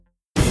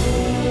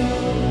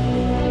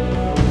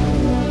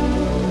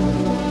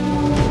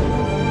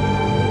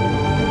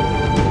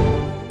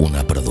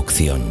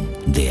producción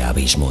de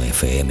Abismo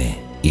FM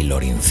y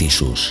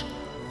Lorincisus,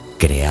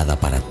 creada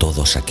para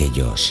todos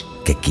aquellos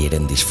que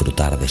quieren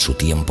disfrutar de su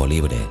tiempo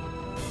libre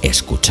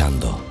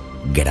escuchando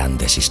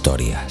grandes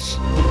historias.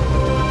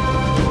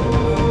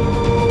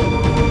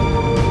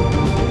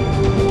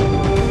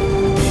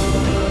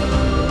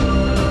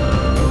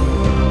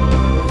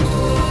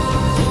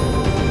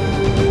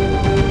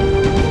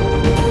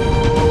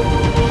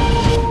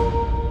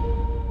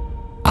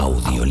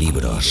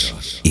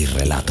 Audiolibros y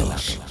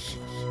relatos.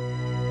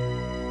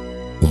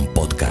 Un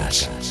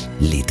podcast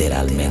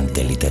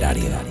literalmente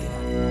literario.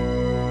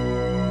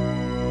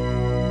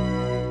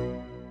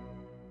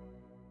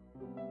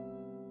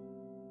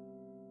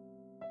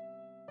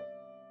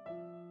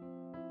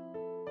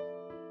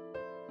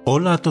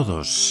 Hola a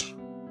todos.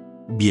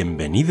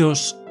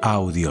 Bienvenidos a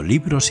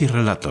Audiolibros y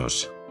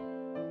Relatos.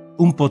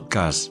 Un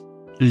podcast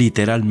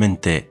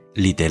literalmente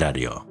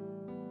literario.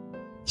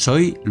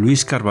 Soy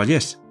Luis Carball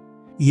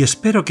y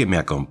espero que me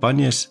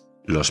acompañes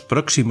los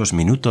próximos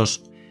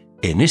minutos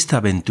en esta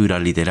aventura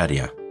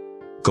literaria.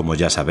 Como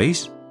ya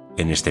sabéis,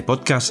 en este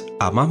podcast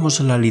amamos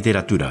la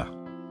literatura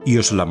y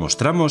os la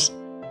mostramos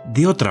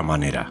de otra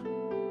manera,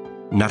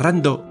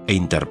 narrando e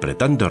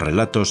interpretando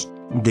relatos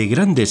de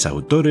grandes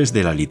autores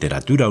de la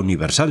literatura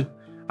universal,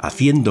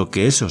 haciendo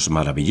que esos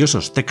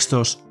maravillosos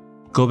textos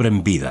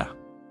cobren vida.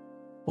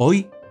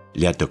 Hoy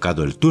le ha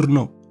tocado el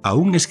turno a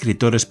un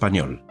escritor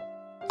español,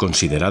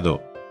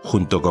 considerado,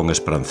 junto con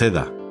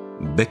Espronceda,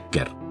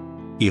 Bécquer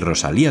y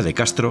Rosalía de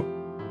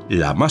Castro,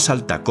 la más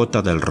alta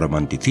cota del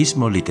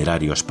romanticismo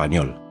literario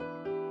español.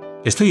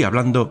 Estoy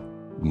hablando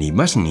ni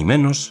más ni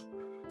menos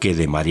que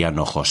de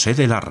Mariano José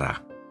de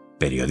Larra,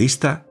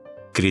 periodista,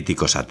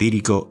 crítico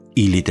satírico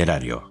y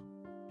literario,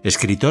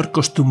 escritor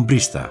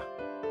costumbrista.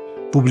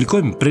 Publicó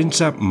en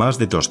prensa más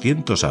de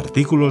 200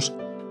 artículos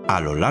a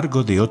lo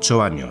largo de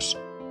 8 años.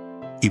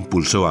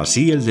 Impulsó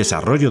así el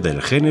desarrollo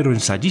del género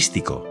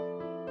ensayístico.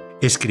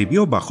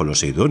 Escribió bajo los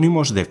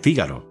seudónimos de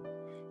Fígaro,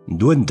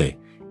 Duende,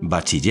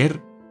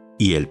 Bachiller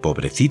y El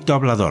pobrecito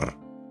hablador.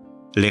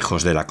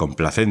 Lejos de la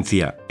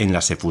complacencia en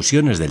las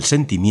efusiones del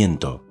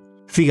sentimiento,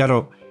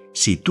 Fígaro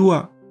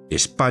sitúa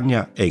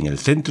España en el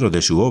centro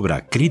de su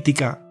obra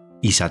crítica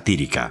y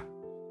satírica.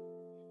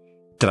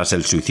 Tras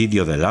el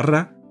suicidio de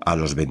Larra, a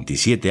los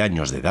 27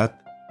 años de edad,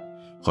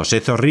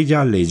 José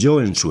Zorrilla leyó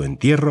en su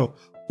entierro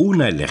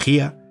una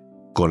elegía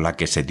con la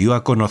que se dio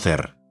a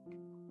conocer.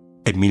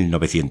 En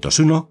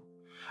 1901,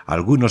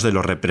 algunos de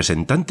los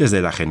representantes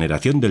de la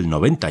generación del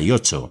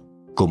 98,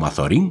 como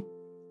Azorín,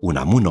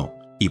 Unamuno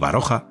y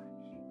Baroja,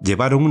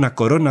 llevaron una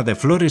corona de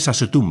flores a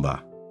su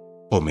tumba,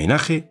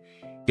 homenaje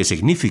que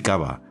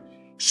significaba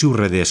su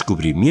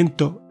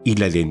redescubrimiento y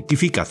la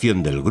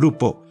identificación del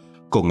grupo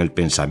con el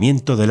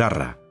pensamiento de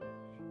Larra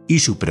y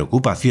su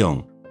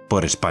preocupación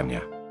por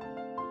España.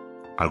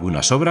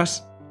 Algunas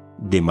obras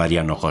de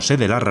Mariano José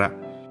de Larra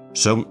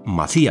son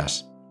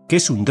Macías, que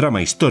es un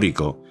drama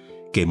histórico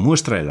que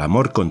muestra el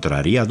amor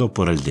contrariado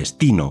por el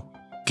destino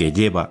que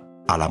lleva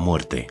a la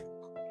muerte.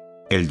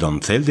 El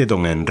doncel de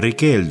don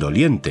Enrique el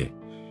Doliente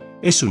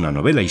es una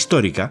novela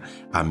histórica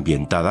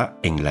ambientada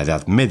en la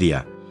Edad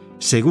Media,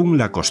 según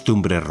la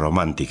costumbre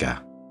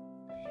romántica.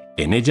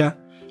 En ella,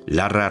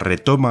 Larra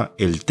retoma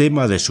el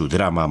tema de su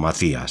drama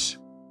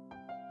Macías.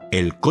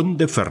 El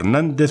conde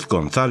Fernández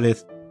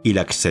González y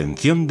la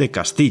exención de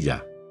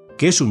Castilla,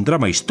 que es un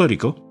drama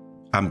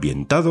histórico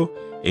ambientado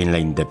en la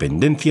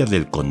independencia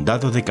del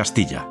condado de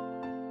Castilla.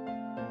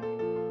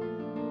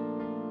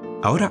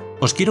 Ahora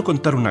os quiero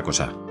contar una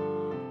cosa.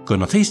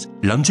 ¿Conocéis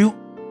Loungeu?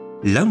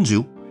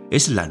 Loungeu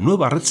es la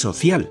nueva red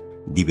social,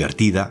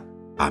 divertida,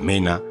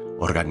 amena,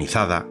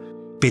 organizada,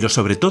 pero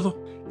sobre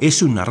todo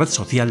es una red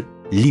social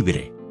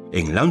libre.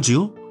 En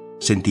Loungeu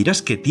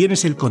sentirás que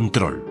tienes el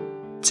control.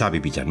 Xavi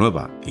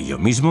Villanueva y yo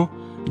mismo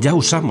ya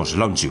usamos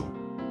Loungeu.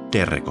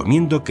 Te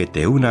recomiendo que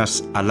te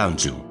unas a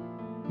Loungeu,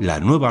 la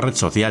nueva red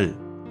social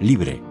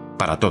libre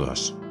para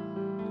todos.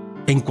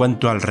 En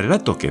cuanto al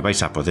relato que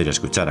vais a poder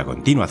escuchar a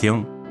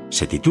continuación,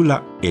 se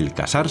titula El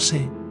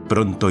casarse,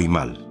 pronto y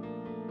mal.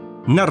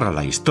 Narra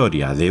la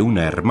historia de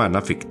una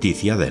hermana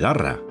ficticia de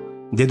Larra,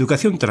 de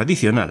educación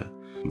tradicional,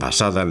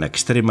 basada en la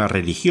extrema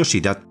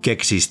religiosidad que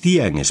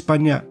existía en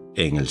España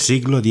en el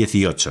siglo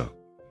XVIII.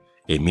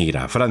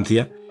 Emigra a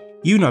Francia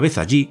y una vez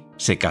allí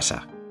se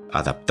casa.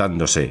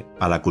 Adaptándose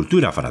a la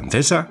cultura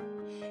francesa,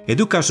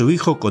 educa a su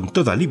hijo con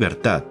toda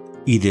libertad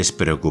y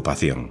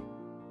despreocupación.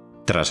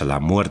 Tras la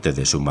muerte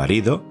de su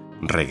marido,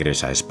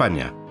 regresa a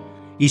España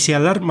y se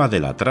alarma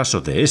del atraso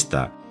de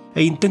ésta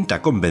e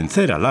intenta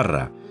convencer a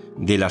Larra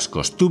de las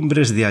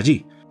costumbres de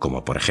allí,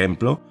 como por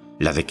ejemplo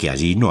la de que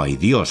allí no hay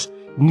Dios,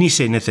 ni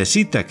se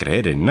necesita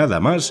creer en nada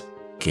más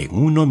que en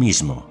uno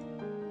mismo.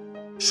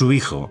 Su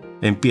hijo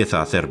empieza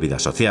a hacer vida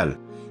social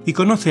y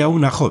conoce a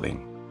una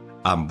joven.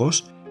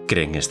 Ambos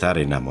creen estar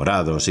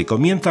enamorados y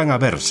comienzan a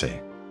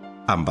verse.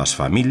 Ambas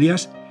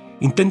familias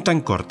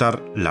intentan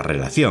cortar la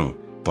relación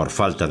por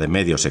falta de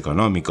medios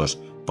económicos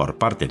por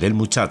parte del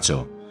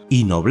muchacho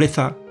y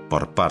nobleza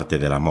por parte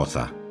de la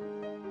moza.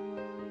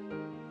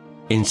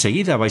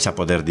 Enseguida vais a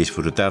poder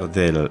disfrutar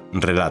del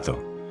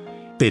relato.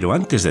 Pero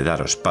antes de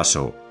daros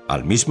paso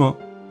al mismo,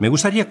 me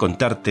gustaría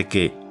contarte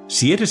que,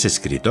 si eres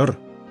escritor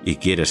y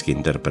quieres que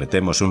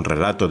interpretemos un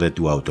relato de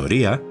tu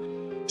autoría,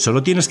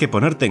 solo tienes que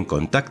ponerte en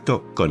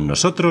contacto con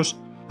nosotros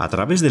a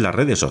través de las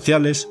redes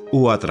sociales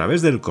o a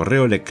través del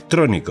correo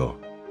electrónico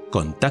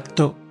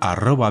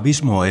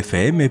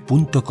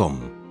contacto@abismofm.com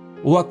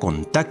o a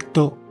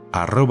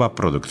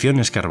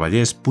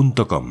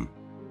contacto@produccionescarballés.com.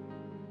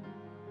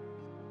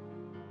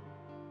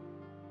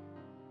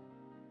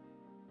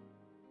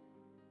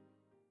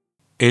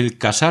 El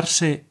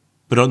casarse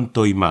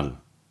pronto y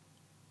mal.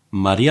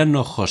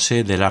 Mariano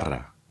José de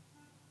Larra.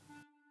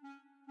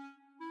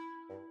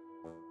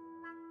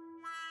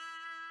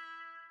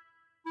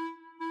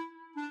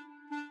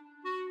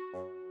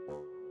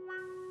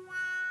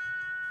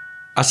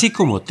 Así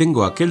como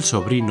tengo aquel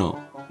sobrino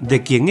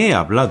de quien he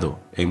hablado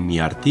en mi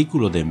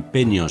artículo de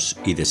empeños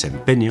y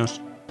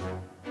desempeños,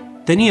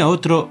 tenía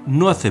otro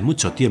no hace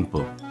mucho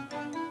tiempo,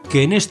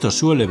 que en esto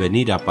suele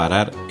venir a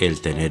parar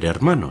el tener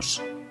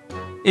hermanos.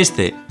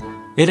 Este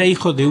era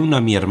hijo de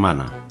una mi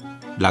hermana,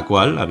 la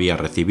cual había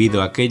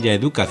recibido aquella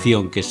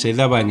educación que se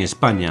daba en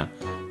España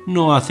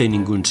no hace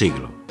ningún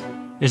siglo.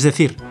 Es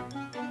decir,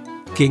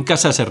 que en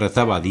casa se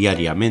rezaba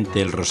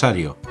diariamente el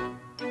rosario,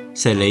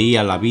 se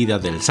leía la vida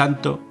del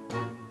santo,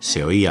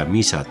 se oía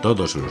misa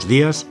todos los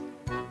días,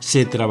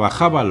 se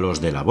trabajaba los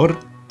de labor,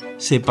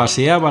 se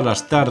paseaba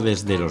las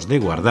tardes de los de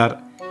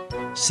guardar,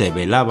 se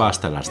velaba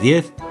hasta las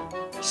 10,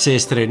 se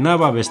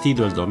estrenaba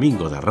vestido el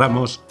domingo de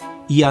Ramos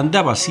y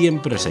andaba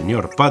siempre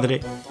señor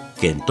padre,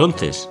 que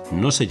entonces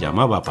no se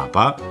llamaba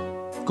papá,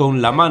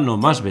 con la mano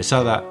más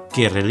besada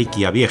que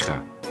reliquia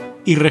vieja,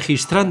 y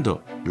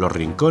registrando los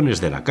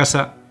rincones de la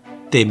casa,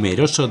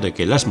 temeroso de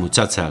que las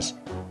muchachas,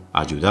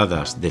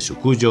 ayudadas de su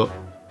cuyo,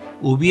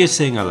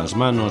 hubiesen a las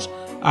manos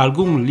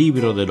algún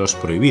libro de los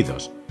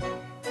prohibidos,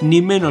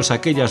 ni menos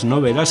aquellas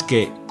novelas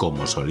que,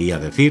 como solía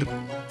decir,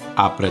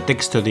 a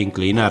pretexto de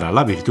inclinar a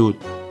la virtud,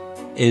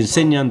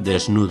 enseñan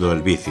desnudo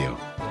el vicio.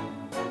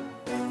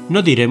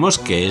 No diremos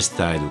que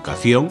esta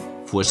educación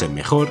fuese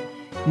mejor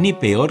ni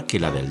peor que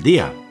la del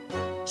día.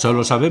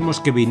 Solo sabemos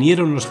que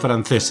vinieron los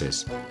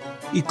franceses,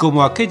 y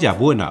como aquella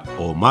buena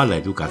o mala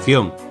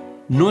educación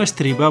no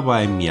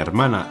estribaba en mi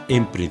hermana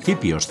en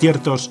principios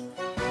ciertos,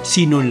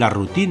 sino en la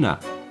rutina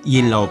y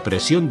en la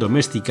opresión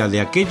doméstica de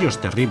aquellos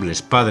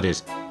terribles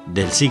padres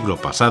del siglo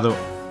pasado,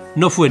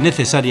 no fue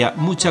necesaria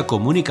mucha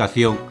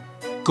comunicación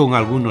con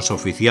algunos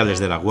oficiales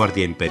de la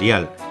Guardia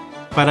Imperial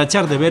para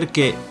echar de ver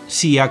que,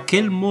 si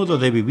aquel modo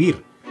de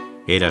vivir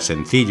era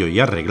sencillo y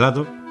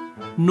arreglado,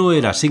 no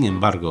era, sin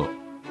embargo,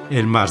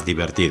 el más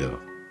divertido.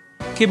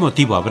 ¿Qué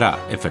motivo habrá,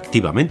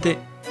 efectivamente,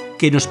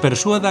 que nos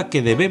persuada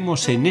que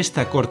debemos en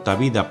esta corta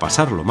vida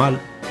pasarlo mal,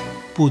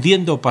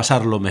 pudiendo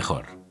pasarlo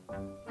mejor?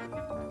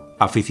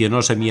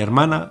 Aficionóse mi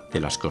hermana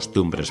de las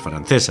costumbres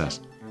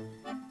francesas,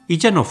 y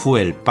ya no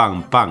fue el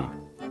pan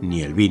pan,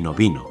 ni el vino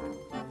vino.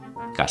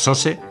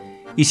 Casóse,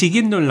 y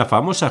siguiendo en la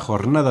famosa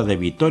jornada de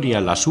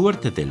Vitoria la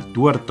suerte del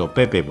tuerto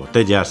Pepe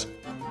Botellas,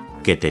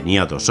 que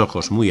tenía 2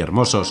 ojos muy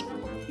hermosos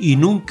y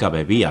nunca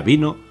bebía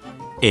vino,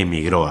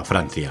 emigró a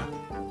Francia.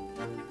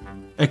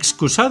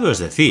 Excusado es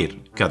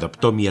decir que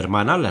adoptó mi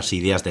hermana las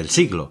ideas del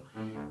siglo,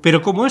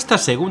 pero como esta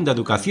segunda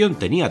educación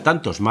tenía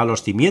tantos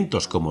malos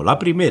cimientos como la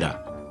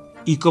primera,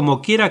 y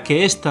como quiera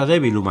que esta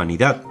débil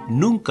humanidad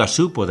nunca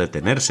supo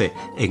detenerse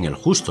en el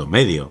justo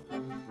medio,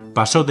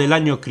 pasó del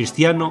año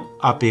cristiano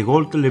a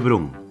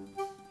Pegolt-Lebrun,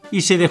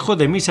 y se dejó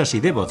de misas y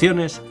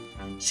devociones,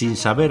 sin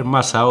saber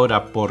más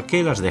ahora por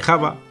qué las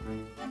dejaba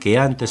que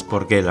antes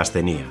por qué las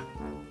tenía.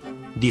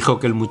 Dijo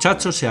que el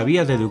muchacho se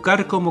había de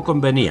educar como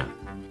convenía,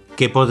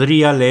 que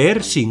podría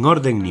leer sin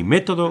orden ni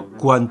método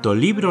cuanto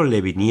libro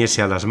le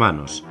viniese a las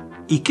manos,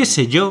 y qué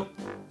sé yo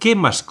qué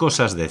más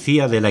cosas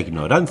decía de la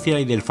ignorancia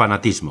y del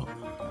fanatismo,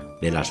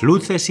 de las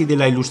luces y de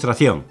la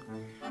ilustración,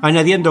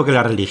 añadiendo que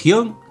la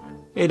religión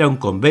era un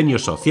convenio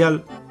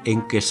social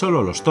en que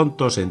solo los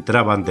tontos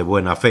entraban de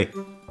buena fe,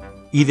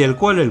 y del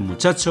cual el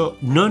muchacho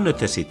no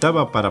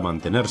necesitaba para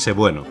mantenerse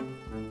bueno,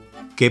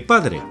 que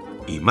padre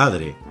y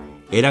madre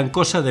eran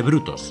cosa de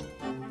brutos,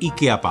 y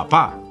que a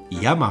papá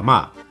y a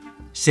mamá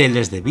se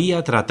les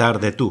debía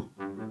tratar de tú,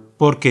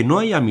 porque no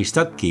hay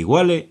amistad que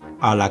iguale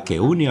a la que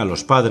une a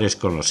los padres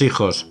con los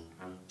hijos,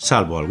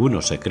 salvo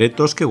algunos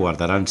secretos que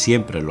guardarán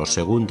siempre los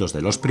segundos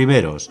de los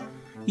primeros,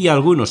 y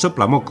algunos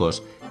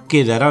soplamocos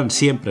que darán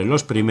siempre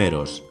los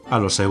primeros a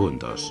los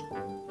segundos.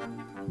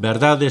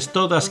 Verdades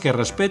todas que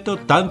respeto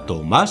tanto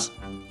o más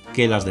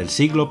que las del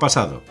siglo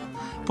pasado,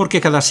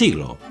 porque cada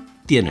siglo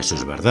tiene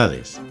sus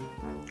verdades,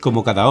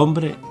 como cada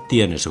hombre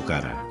tiene su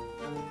cara.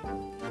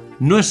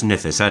 No es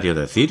necesario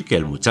decir que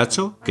el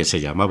muchacho, que se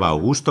llamaba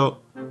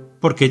Augusto,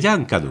 porque ya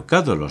han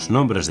caducado los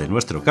nombres de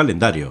nuestro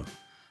calendario,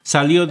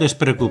 salió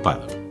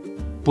despreocupado,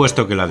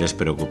 puesto que la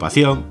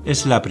despreocupación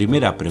es la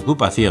primera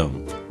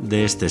preocupación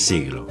de este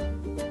siglo.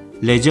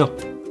 Leyó,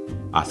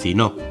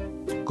 hacinó,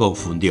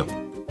 confundió.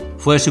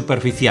 Fue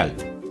superficial,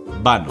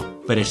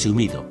 vano,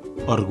 presumido,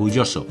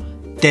 orgulloso,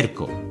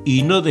 terco,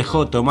 y no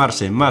dejó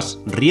tomarse más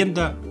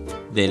rienda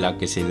de la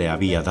que se le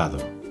había dado.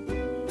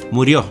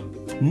 Murió,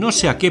 no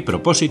sé a qué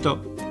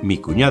propósito, mi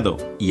cuñado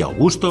y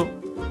Augusto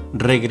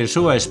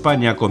regresó a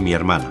España con mi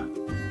hermana,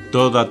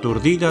 toda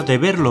aturdida de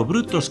ver lo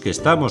brutos que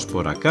estamos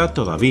por acá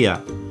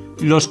todavía,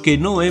 los que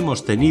no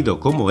hemos tenido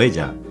como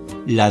ella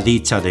la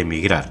dicha de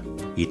emigrar,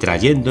 y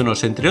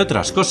trayéndonos, entre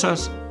otras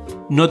cosas,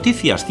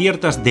 noticias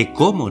ciertas de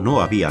cómo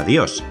no había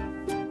Dios,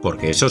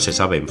 porque eso se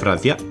sabe en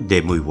Francia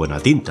de muy buena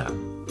tinta.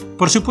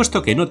 Por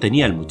supuesto que no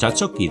tenía el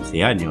muchacho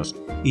 15 años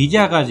y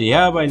ya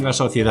galleaba en las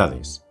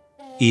sociedades,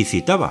 y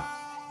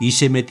citaba, y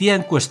se metía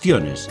en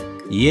cuestiones,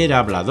 y era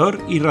hablador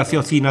y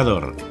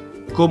raciocinador,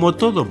 como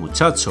todo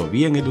muchacho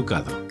bien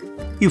educado.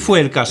 Y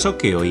fue el caso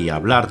que oía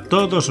hablar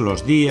todos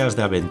los días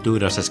de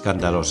aventuras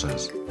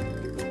escandalosas,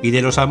 y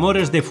de los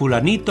amores de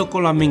fulanito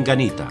con la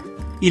menganita,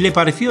 y le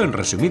pareció en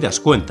resumidas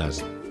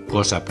cuentas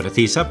cosa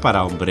precisa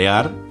para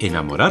hombrear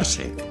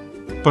enamorarse.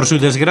 Por su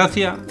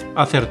desgracia,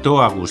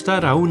 acertó a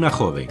gustar a una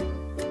joven,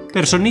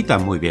 personita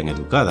muy bien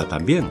educada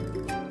también,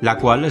 la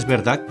cual es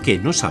verdad que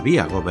no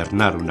sabía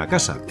gobernar una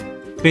casa,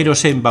 pero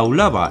se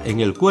embaulaba en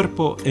el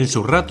cuerpo en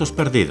sus ratos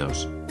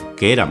perdidos,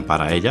 que eran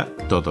para ella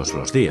todos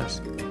los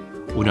días.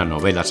 Una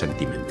novela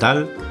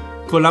sentimental,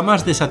 con la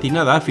más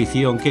desatinada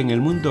afición que en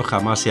el mundo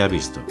jamás se ha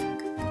visto.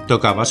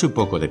 Tocaba su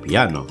poco de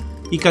piano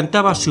y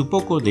cantaba su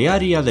poco de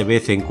aria de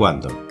vez en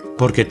cuando,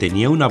 porque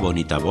tenía una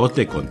bonita voz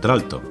de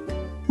contralto.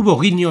 Hubo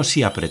guiños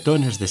y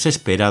apretones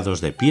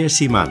desesperados de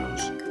pies y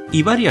manos,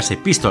 y varias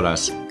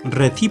epístolas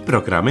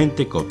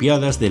recíprocamente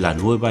copiadas de la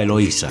nueva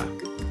Eloísa.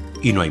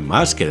 Y no hay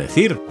más que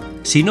decir,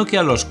 sino que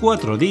a los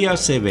 4 días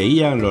se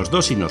veían los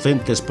dos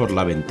inocentes por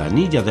la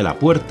ventanilla de la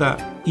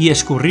puerta y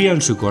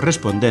escurrían su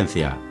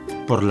correspondencia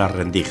por las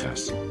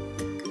rendijas.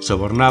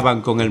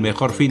 Sobornaban con el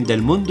mejor fin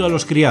del mundo a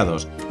los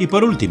criados y,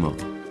 por último,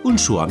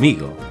 su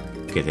amigo,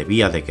 que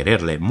debía de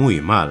quererle muy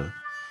mal,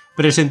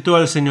 presentó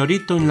al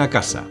señorito en la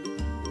casa.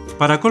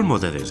 Para colmo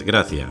de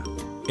desgracia,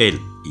 él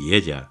y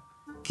ella,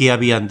 que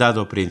habían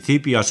dado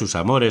principio a sus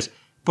amores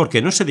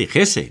porque no se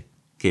dijese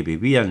que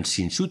vivían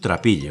sin su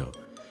trapillo,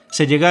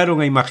 se llegaron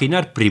a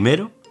imaginar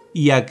primero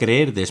y a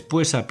creer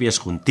después a pies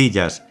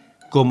juntillas,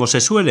 como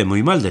se suele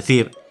muy mal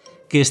decir,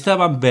 que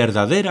estaban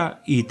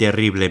verdadera y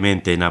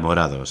terriblemente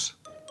enamorados.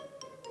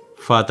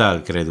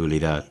 Fatal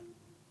credulidad.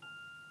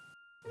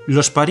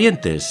 Los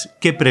parientes,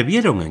 que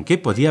previeron en qué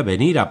podía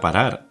venir a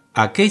parar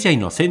aquella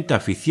inocente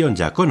afición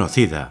ya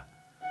conocida,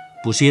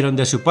 pusieron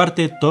de su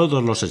parte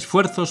todos los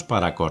esfuerzos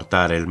para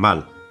cortar el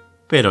mal,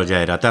 pero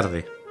ya era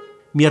tarde.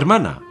 Mi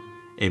hermana,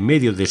 en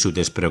medio de su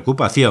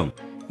despreocupación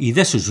y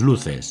de sus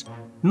luces,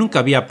 nunca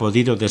había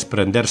podido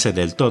desprenderse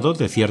del todo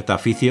de cierta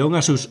afición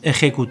a sus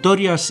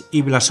ejecutorias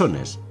y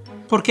blasones,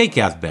 porque hay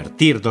que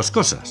advertir 2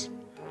 cosas.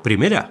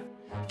 Primera,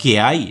 que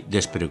hay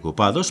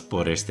despreocupados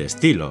por este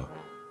estilo,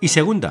 y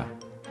segunda,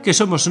 que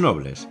somos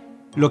nobles,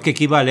 lo que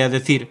equivale a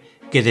decir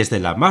que desde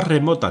la más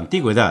remota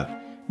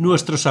antigüedad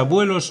nuestros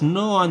abuelos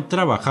no han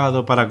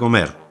trabajado para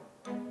comer.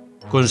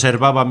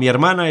 Conservaba mi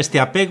hermana este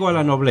apego a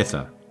la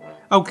nobleza,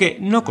 aunque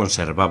no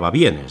conservaba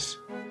bienes,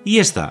 y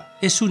esta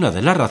es una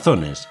de las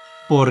razones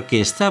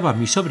porque estaba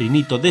mi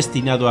sobrinito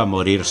destinado a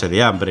morirse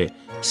de hambre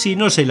si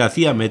no se le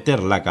hacía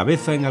meter la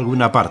cabeza en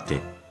alguna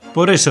parte,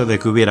 por eso de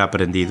que hubiera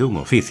aprendido un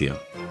oficio.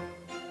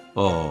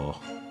 Oh,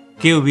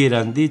 ¿qué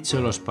hubieran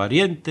dicho los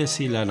parientes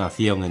y la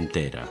nación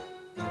entera?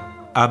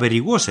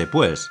 Averiguóse,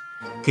 pues,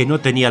 que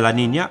no tenía la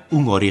niña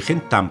un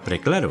origen tan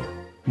preclaro,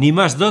 ni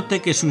más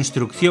dote que su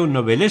instrucción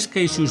novelesca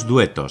y sus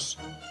duetos,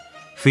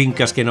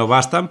 fincas que no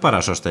bastan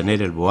para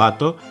sostener el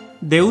boato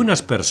de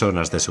unas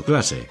personas de su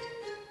clase.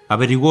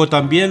 Averiguó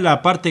también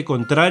la parte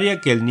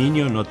contraria, que el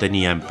niño no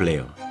tenía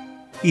empleo,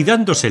 y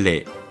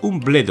dándosele un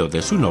bledo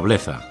de su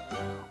nobleza,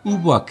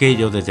 hubo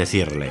aquello de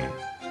decirle: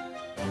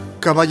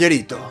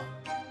 Caballerito,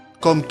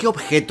 ¿con qué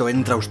objeto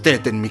entra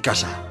usted en mi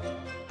casa?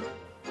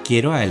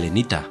 Quiero a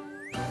Helenita,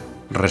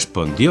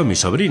 respondió mi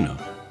sobrino.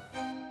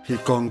 ¿Y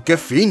con qué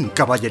fin,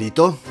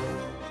 caballerito?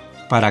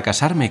 Para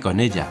casarme con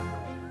ella.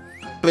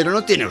 Pero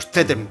no tiene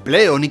usted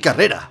empleo ni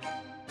carrera.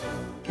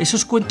 Eso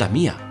es cuenta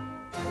mía.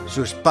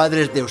 Sus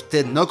padres de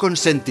usted no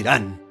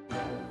consentirán.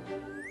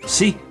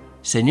 Sí,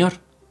 señor.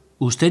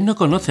 Usted no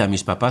conoce a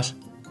mis papás.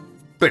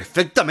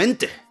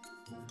 Perfectamente.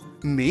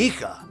 Mi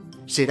hija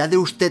será de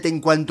usted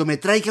en cuanto me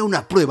traiga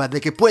una prueba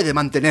de que puede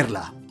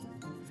mantenerla.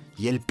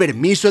 Y el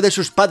permiso de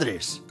sus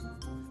padres.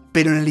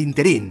 Pero en el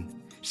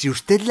interín, si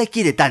usted le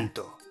quiere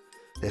tanto,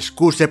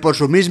 excuse por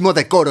su mismo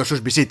decoro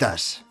sus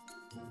visitas.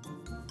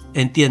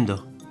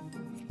 Entiendo.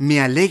 Me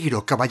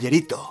alegro,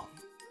 caballerito.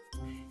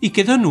 Y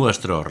quedó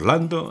nuestro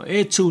Orlando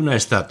hecho una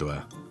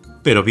estatua,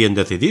 pero bien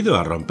decidido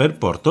a romper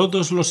por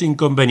todos los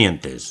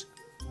inconvenientes.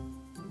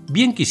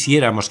 Bien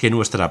quisiéramos que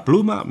nuestra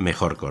pluma,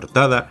 mejor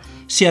cortada,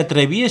 se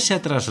atreviese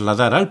a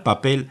trasladar al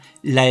papel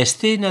la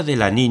escena de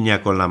la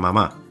niña con la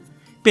mamá,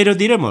 pero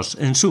diremos,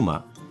 en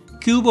suma,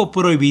 que hubo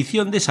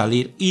prohibición de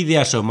salir y de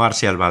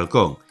asomarse al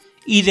balcón,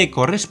 y de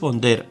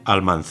corresponder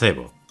al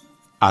mancebo.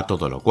 A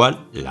todo lo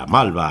cual, la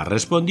malva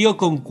respondió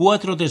con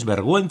 4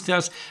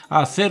 desvergüenzas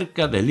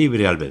acerca del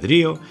libre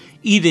albedrío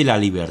y de la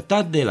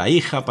libertad de la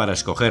hija para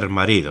escoger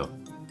marido.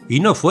 Y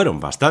no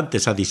fueron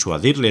bastantes a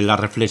disuadirle las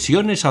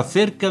reflexiones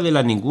acerca de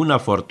la ninguna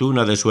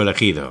fortuna de su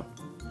elegido.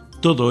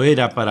 Todo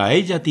era para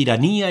ella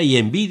tiranía y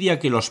envidia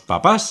que los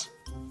papás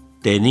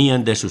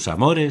tenían de sus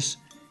amores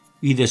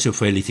y de su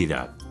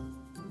felicidad,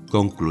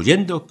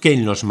 concluyendo que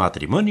en los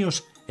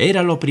matrimonios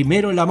era lo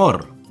primero el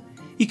amor,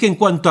 y que en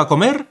cuanto a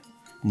comer,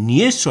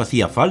 ni eso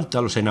hacía falta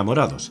a los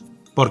enamorados,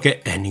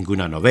 porque en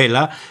ninguna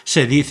novela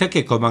se dice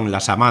que coman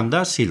las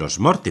Amandas y los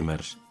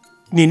Mortimers,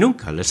 ni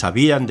nunca les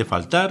habían de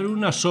faltar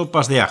unas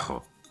sopas de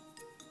ajo.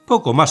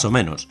 Poco más o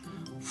menos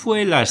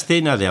fue la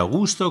escena de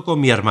Augusto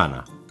con mi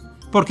hermana,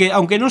 porque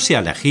aunque no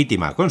sea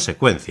legítima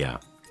consecuencia,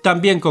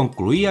 también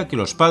concluía que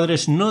los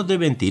padres no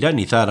deben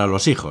tiranizar a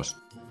los hijos,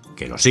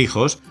 que los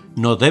hijos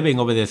no deben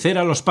obedecer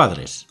a los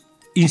padres.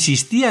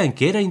 Insistía en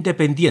que era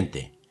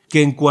independiente,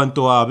 que en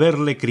cuanto a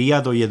haberle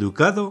criado y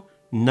educado,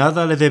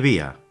 nada le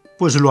debía,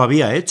 pues lo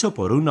había hecho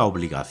por una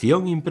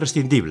obligación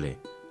imprescindible,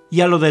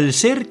 y a lo del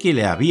ser que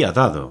le había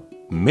dado,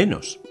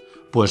 menos,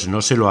 pues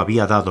no se lo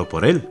había dado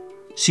por él,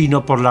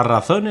 sino por las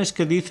razones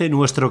que dice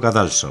nuestro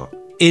cadalso,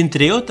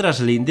 entre otras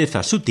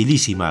lindezas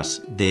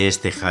sutilísimas de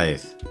este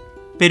jaez.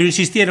 Pero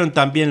insistieron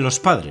también los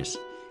padres,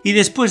 y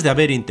después de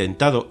haber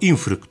intentado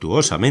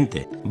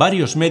infructuosamente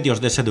varios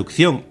medios de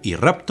seducción y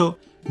rapto,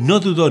 no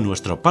dudó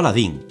nuestro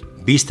paladín,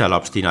 vista la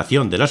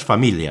obstinación de las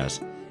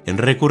familias, en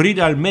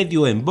recurrir al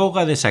medio en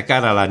boga de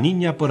sacar a la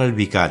niña por el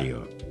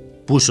vicario.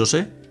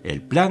 Púsose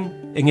el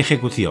plan en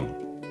ejecución,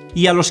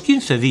 y a los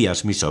 15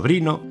 días mi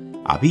sobrino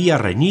había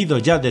reñido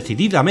ya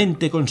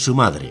decididamente con su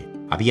madre,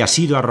 había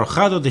sido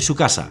arrojado de su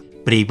casa,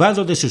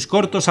 privado de sus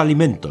cortos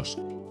alimentos,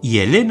 y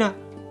Elena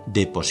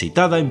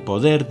depositada en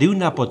poder de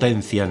una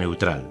potencia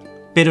neutral.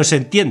 Pero se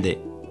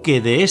entiende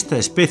que de esta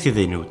especie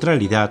de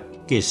neutralidad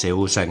que se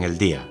usa en el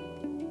día.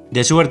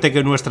 De suerte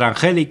que nuestra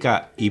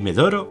Angélica y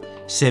Medoro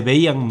se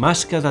veían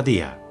más cada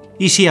día,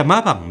 y se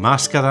amaban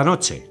más cada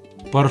noche.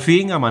 Por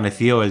fin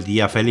amaneció el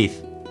día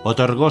feliz,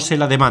 otorgóse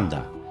la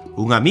demanda,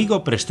 un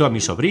amigo prestó a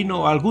mi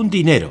sobrino algún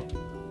dinero,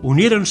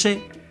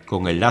 uniéronse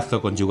con el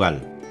lazo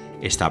conyugal,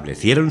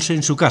 estableciéronse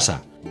en su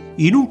casa,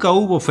 y nunca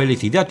hubo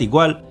felicidad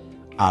igual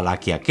a la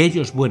que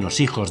aquellos buenos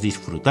hijos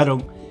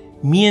disfrutaron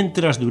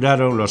mientras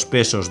duraron los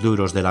pesos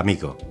duros del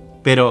amigo.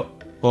 Pero,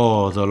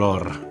 oh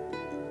dolor,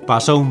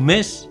 pasó un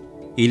mes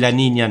y la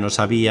niña no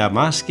sabía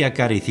más que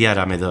acariciar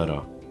a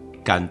Medoro,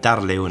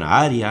 cantarle una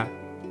aria,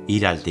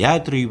 ir al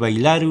teatro y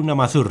bailar una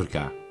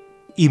mazurca.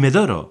 Y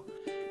Medoro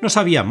no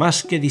sabía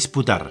más que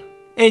disputar.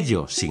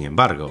 Ello, sin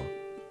embargo,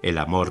 el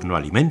amor no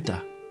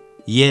alimenta,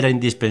 y era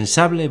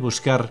indispensable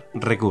buscar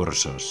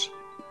recursos.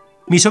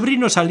 Mi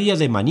sobrino salía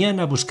de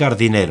mañana a buscar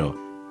dinero,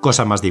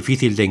 cosa más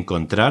difícil de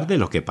encontrar de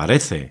lo que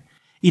parece,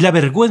 y la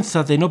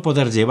vergüenza de no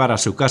poder llevar a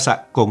su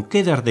casa con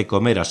qué dar de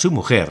comer a su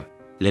mujer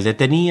le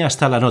detenía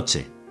hasta la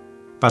noche.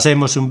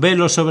 Pasemos un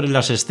velo sobre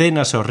las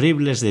escenas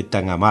horribles de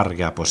tan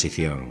amarga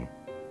posición.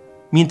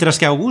 Mientras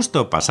que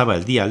Augusto pasaba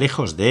el día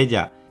lejos de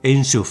ella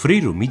en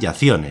sufrir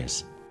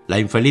humillaciones, la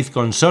infeliz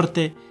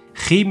consorte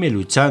gime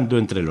luchando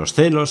entre los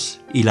celos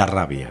y la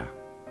rabia.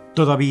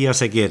 Todavía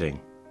se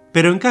quieren,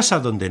 pero en casa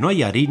donde no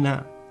hay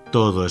harina,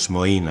 todo es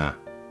mohina.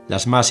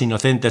 Las más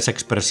inocentes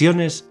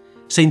expresiones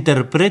se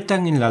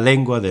interpretan en la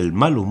lengua del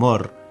mal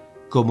humor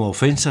como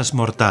ofensas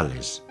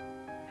mortales.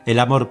 El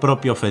amor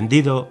propio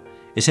ofendido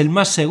es el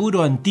más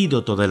seguro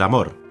antídoto del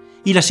amor,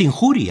 y las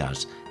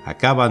injurias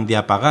acaban de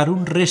apagar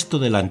un resto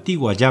de la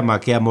antigua llama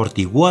que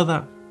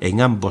amortiguada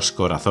en ambos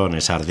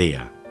corazones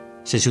ardía.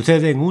 Se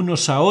suceden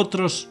unos a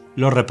otros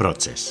los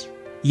reproches,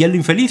 y el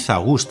infeliz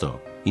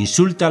Augusto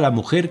insulta a la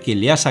mujer que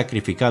le ha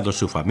sacrificado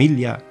su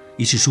familia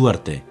y su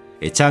suerte,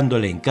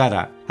 echándole en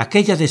cara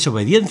aquella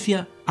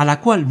desobediencia a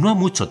la cual no ha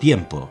mucho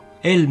tiempo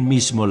él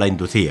mismo la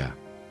inducía.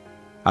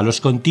 A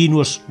los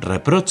continuos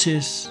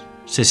reproches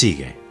se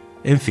sigue,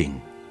 en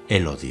fin,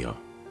 el odio.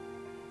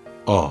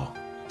 Oh,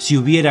 si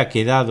hubiera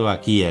quedado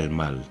aquí el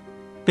mal,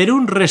 pero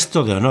un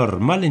resto de honor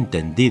mal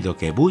entendido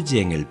que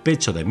bulle en el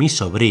pecho de mi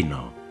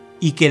sobrino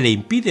y que le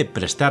impide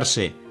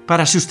prestarse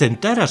para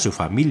sustentar a su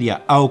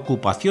familia a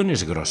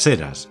ocupaciones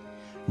groseras,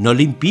 no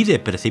le impide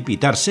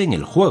precipitarse en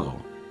el juego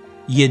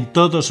y en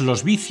todos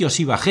los vicios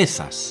y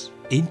bajezas,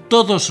 en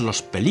todos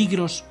los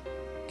peligros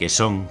que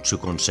son su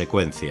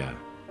consecuencia.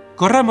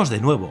 Corramos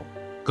de nuevo,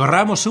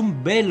 corramos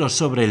un velo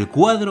sobre el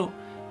cuadro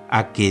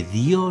a que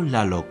dio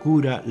la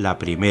locura la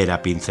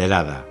primera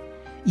pincelada,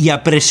 y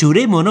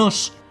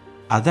apresurémonos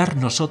a dar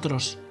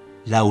nosotros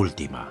la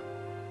última.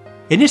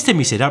 En este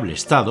miserable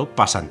estado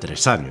pasan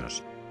 3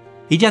 años,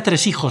 y ya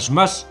 3 hijos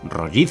más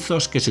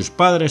rollizos que sus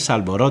padres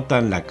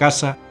alborotan la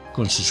casa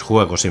con sus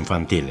juegos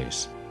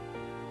infantiles.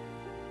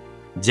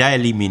 Ya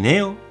el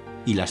himeneo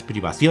y las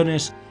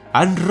privaciones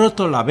han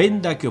roto la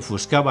venda que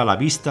ofuscaba la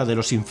vista de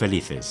los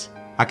infelices.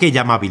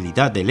 Aquella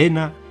amabilidad de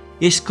Elena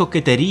es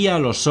coquetería a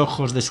los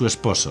ojos de su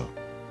esposo,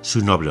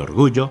 su noble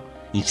orgullo,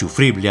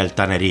 insufrible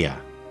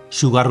altanería,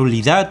 su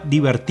garrulidad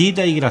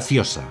divertida y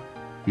graciosa,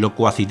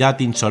 locuacidad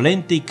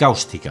insolente y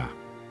cáustica.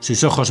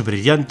 Sus ojos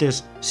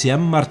brillantes se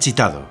han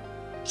marchitado,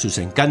 sus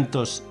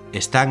encantos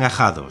están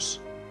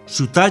ajados,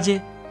 su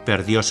talle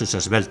perdió sus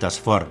esbeltas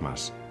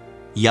formas,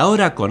 y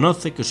ahora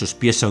conoce que sus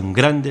pies son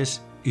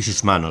grandes y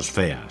sus manos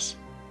feas.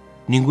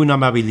 Ninguna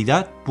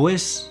amabilidad,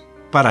 pues,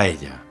 para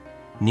ella,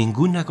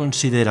 ninguna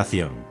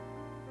consideración.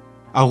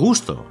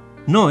 Augusto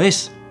no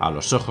es, a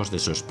los ojos de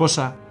su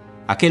esposa,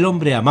 aquel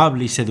hombre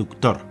amable y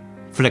seductor,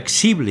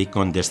 flexible y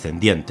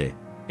condescendiente.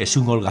 Es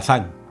un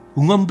holgazán,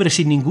 un hombre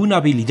sin ninguna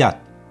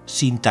habilidad,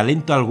 sin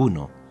talento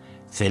alguno,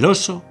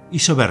 celoso y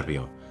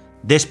soberbio,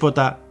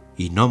 déspota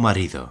y no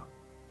marido.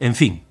 En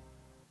fin,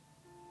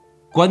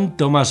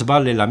 ¿cuánto más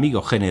vale el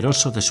amigo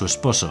generoso de su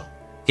esposo,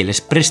 que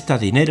les presta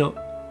dinero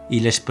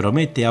y les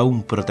promete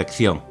aún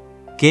protección?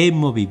 ¡Qué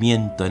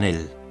movimiento en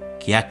él!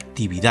 ¡Qué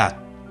actividad!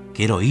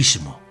 ¡Qué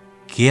heroísmo!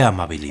 ¡Qué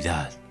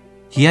amabilidad!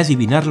 ¡Qué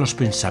adivinar los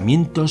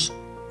pensamientos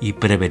y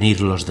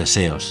prevenir los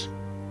deseos!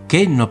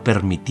 ¡Qué no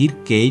permitir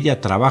que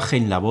ella trabaje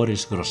en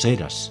labores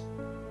groseras!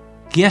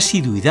 ¡Qué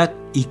asiduidad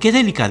y qué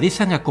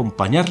delicadeza en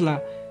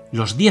acompañarla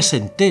los días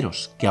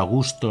enteros que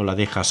Augusto la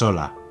deja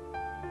sola!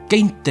 ¡Qué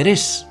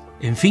interés!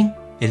 En fin,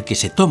 el que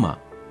se toma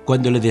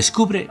cuando le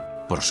descubre,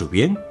 por su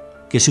bien,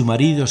 que su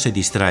marido se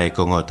distrae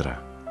con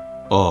otra.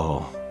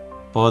 ¡Oh!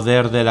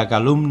 Poder de la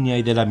calumnia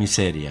y de la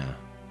miseria.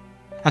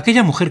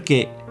 Aquella mujer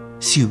que,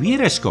 si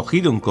hubiera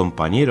escogido un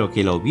compañero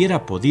que la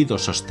hubiera podido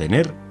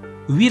sostener,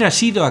 hubiera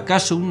sido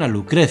acaso una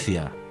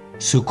Lucrecia,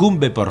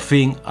 sucumbe por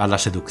fin a la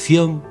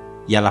seducción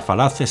y a la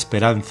falaz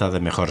esperanza de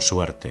mejor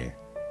suerte.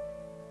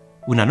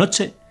 Una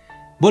noche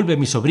vuelve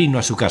mi sobrino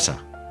a su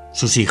casa.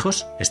 Sus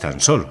hijos están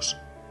solos.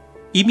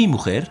 ¿Y mi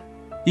mujer?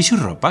 ¿Y sus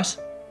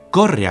ropas?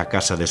 Corre a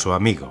casa de su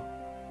amigo.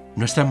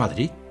 ¿No está en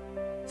Madrid?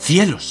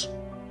 ¡Cielos!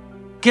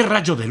 ¡Qué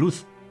rayo de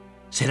luz!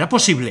 ¿Será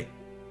posible?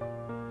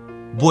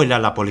 Vuela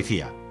la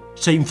policía.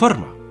 Se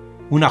informa.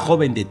 Una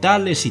joven de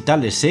tales y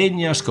tales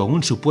señas con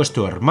un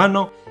supuesto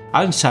hermano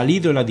han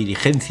salido en la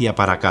diligencia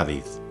para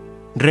Cádiz.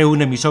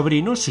 Reúne mi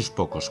sobrino sus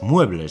pocos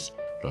muebles,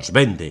 los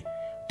vende,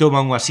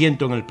 toma un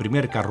asiento en el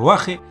primer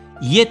carruaje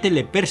y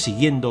hétele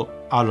persiguiendo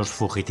a los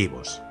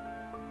fugitivos.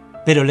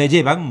 Pero le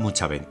llevan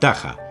mucha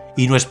ventaja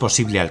y no es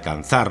posible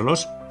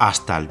alcanzarlos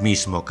hasta el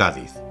mismo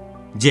Cádiz.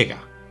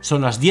 Llega,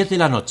 son las 10 de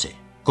la noche,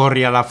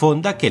 corre a la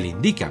fonda que le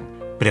indican,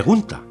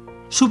 pregunta,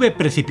 sube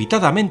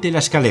precipitadamente la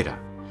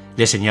escalera,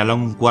 le señala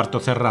un cuarto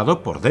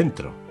cerrado por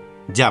dentro,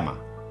 llama.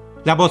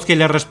 La voz que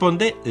le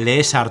responde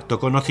le es harto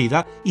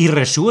conocida y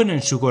resuena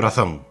en su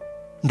corazón.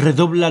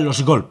 Redobla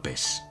los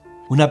golpes.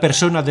 Una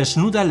persona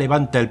desnuda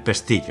levanta el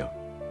pestillo.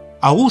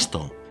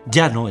 Augusto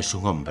ya no es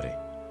un hombre,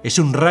 es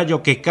un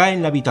rayo que cae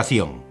en la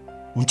habitación.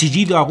 Un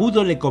chillido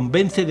agudo le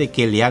convence de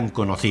que le han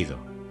conocido.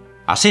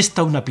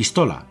 Asesta una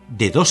pistola,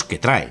 de 2 que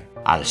trae,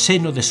 al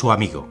seno de su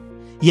amigo,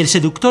 y el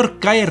seductor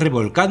cae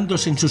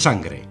revolcándose en su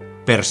sangre.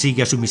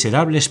 Persigue a su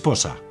miserable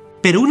esposa,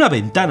 pero una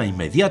ventana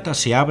inmediata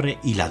se abre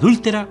y la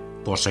adúltera,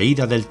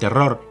 poseída del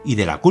terror y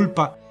de la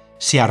culpa,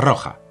 se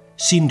arroja,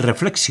 sin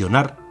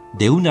reflexionar,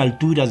 de una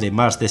altura de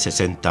más de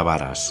 60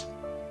 varas.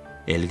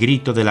 El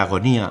grito de la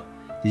agonía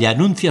le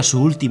anuncia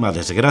su última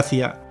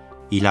desgracia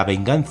y la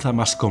venganza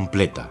más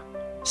completa.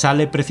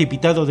 Sale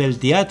precipitado del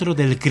teatro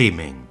del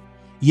crimen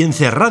y,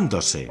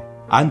 encerrándose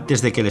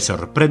antes de que le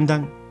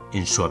sorprendan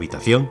en su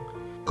habitación,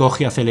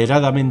 coge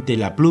aceleradamente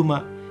la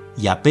pluma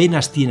y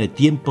apenas tiene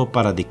tiempo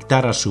para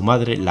dictar a su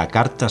madre la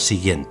carta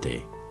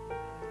siguiente.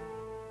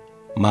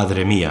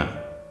 Madre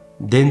mía,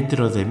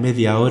 dentro de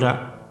media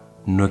hora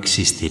no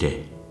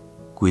existiré.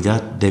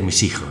 Cuidad de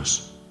mis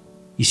hijos,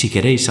 y si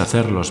queréis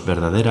hacerlos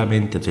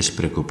verdaderamente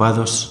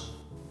despreocupados,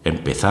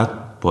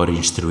 empezad por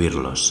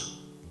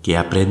instruirlos, que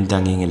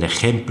aprendan en el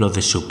ejemplo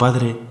de su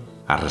padre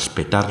a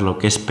respetar lo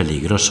que es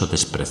peligroso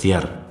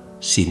despreciar,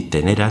 sin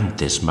tener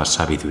antes más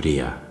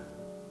sabiduría.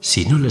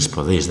 Si no les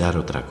podéis dar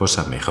otra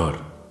cosa mejor,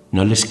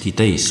 no les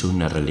quitéis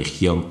una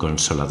religión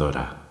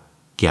consoladora,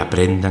 que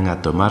aprendan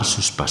a tomar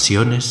sus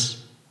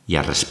pasiones y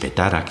a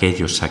respetar a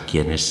aquellos a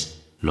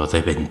quienes lo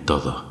deben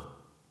todo.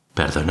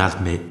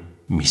 Perdonadme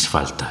mis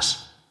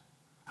faltas.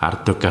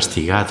 Harto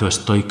castigado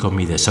estoy con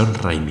mi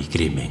deshonra y mi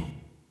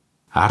crimen.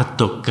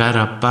 Harto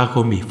cara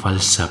pago mi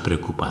falsa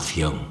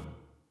preocupación.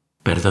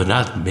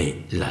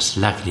 Perdonadme las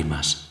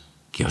lágrimas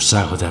que os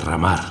hago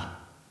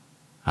derramar.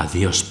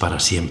 Adiós para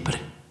siempre.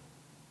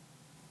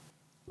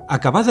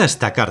 Acabada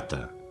esta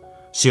carta,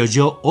 se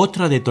oyó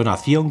otra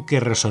detonación que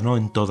resonó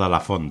en toda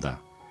la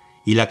fonda,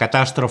 y la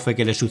catástrofe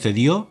que le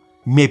sucedió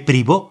me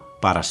privó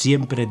para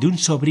siempre de un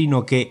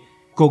sobrino que,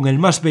 con el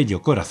más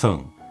bello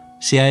corazón,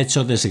 se ha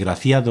hecho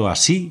desgraciado a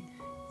sí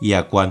y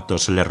a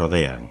cuantos le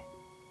rodean.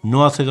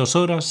 No hace 2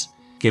 horas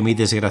que mi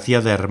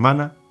desgraciada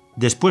hermana,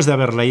 después de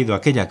haber leído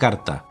aquella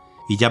carta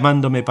y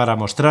llamándome para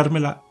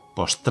mostrármela,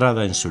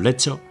 postrada en su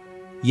lecho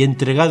y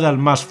entregada al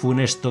más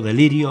funesto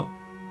delirio,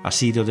 ha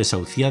sido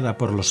desahuciada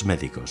por los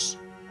médicos.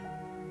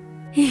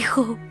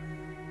 Hijo,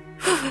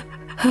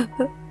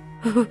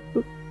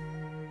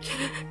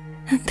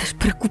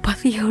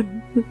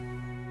 despreocupación,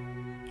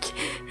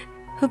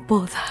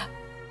 boda,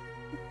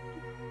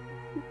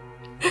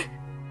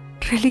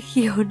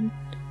 religión.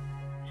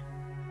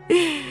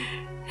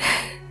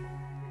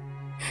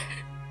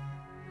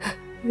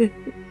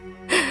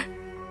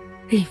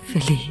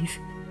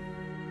 Infeliz.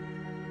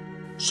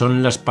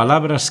 Son las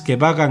palabras que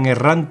vagan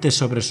errantes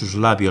sobre sus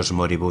labios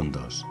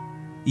moribundos,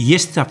 y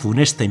esta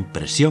funesta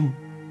impresión,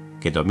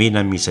 que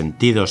domina mis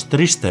sentidos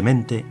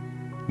tristemente,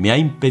 me ha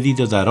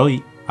impedido dar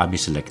hoy a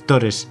mis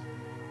lectores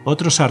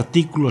otros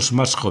artículos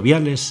más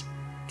joviales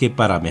que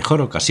para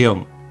mejor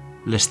ocasión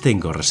les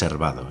tengo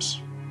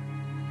reservados.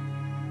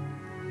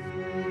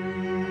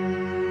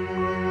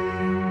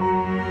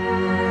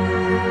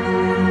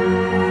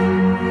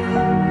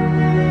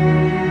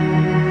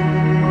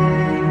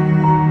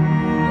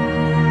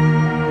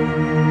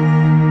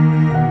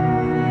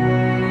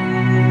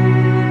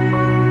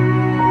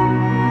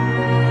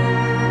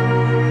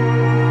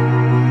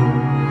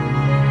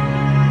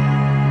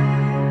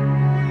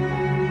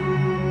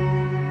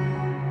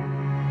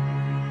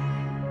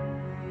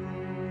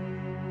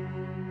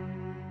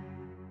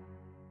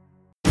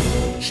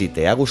 Si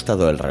te ha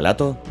gustado el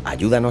relato,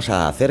 ayúdanos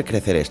a hacer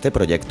crecer este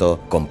proyecto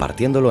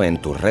compartiéndolo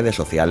en tus redes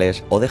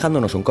sociales o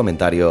dejándonos un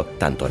comentario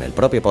tanto en el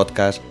propio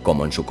podcast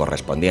como en su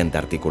correspondiente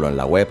artículo en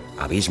la web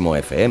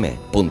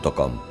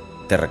abismofm.com.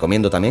 Te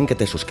recomiendo también que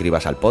te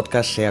suscribas al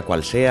podcast sea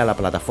cual sea la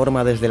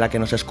plataforma desde la que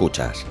nos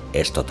escuchas.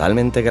 Es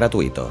totalmente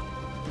gratuito.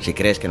 Si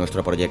crees que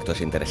nuestro proyecto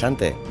es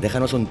interesante,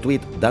 déjanos un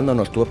tweet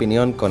dándonos tu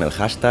opinión con el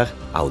hashtag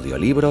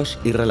audiolibros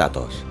y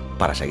relatos.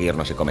 Para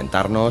seguirnos y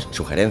comentarnos,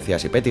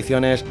 sugerencias y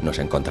peticiones, nos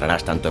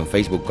encontrarás tanto en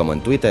Facebook como en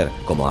Twitter,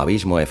 como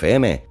Abismo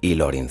FM y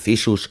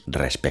Lorincisus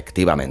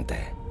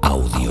respectivamente.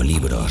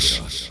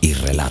 Audiolibros y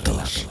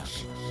relatos.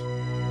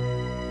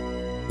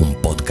 Un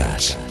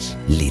podcast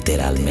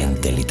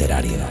literalmente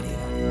literario.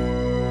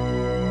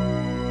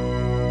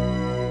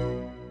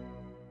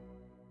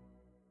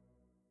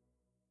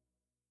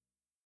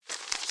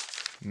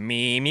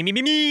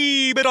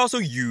 Me, but also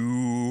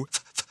you.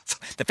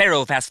 The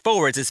Pharaoh fast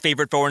forwards his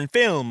favorite foreign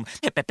film,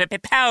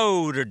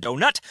 Powder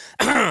Donut.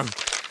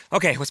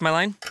 Okay, what's my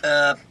line?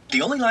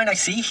 The only line I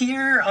see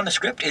here on the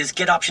script is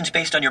get options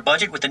based on your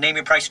budget with the Name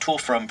Your Price tool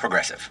from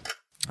Progressive.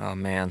 Oh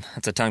man,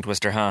 that's a tongue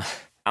twister, huh?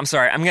 I'm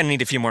sorry, I'm gonna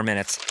need a few more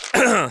minutes.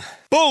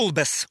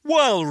 Bulbous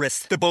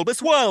Walrus, the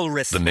Bulbous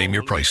Walrus. The Name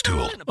Your Price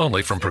tool,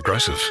 only from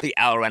Progressive. The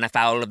owl ran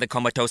afoul of the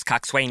comatose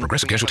coxswain.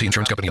 Progressive Casualty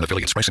Insurance Company and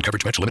affiliates. Price and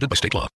coverage match limited by state law.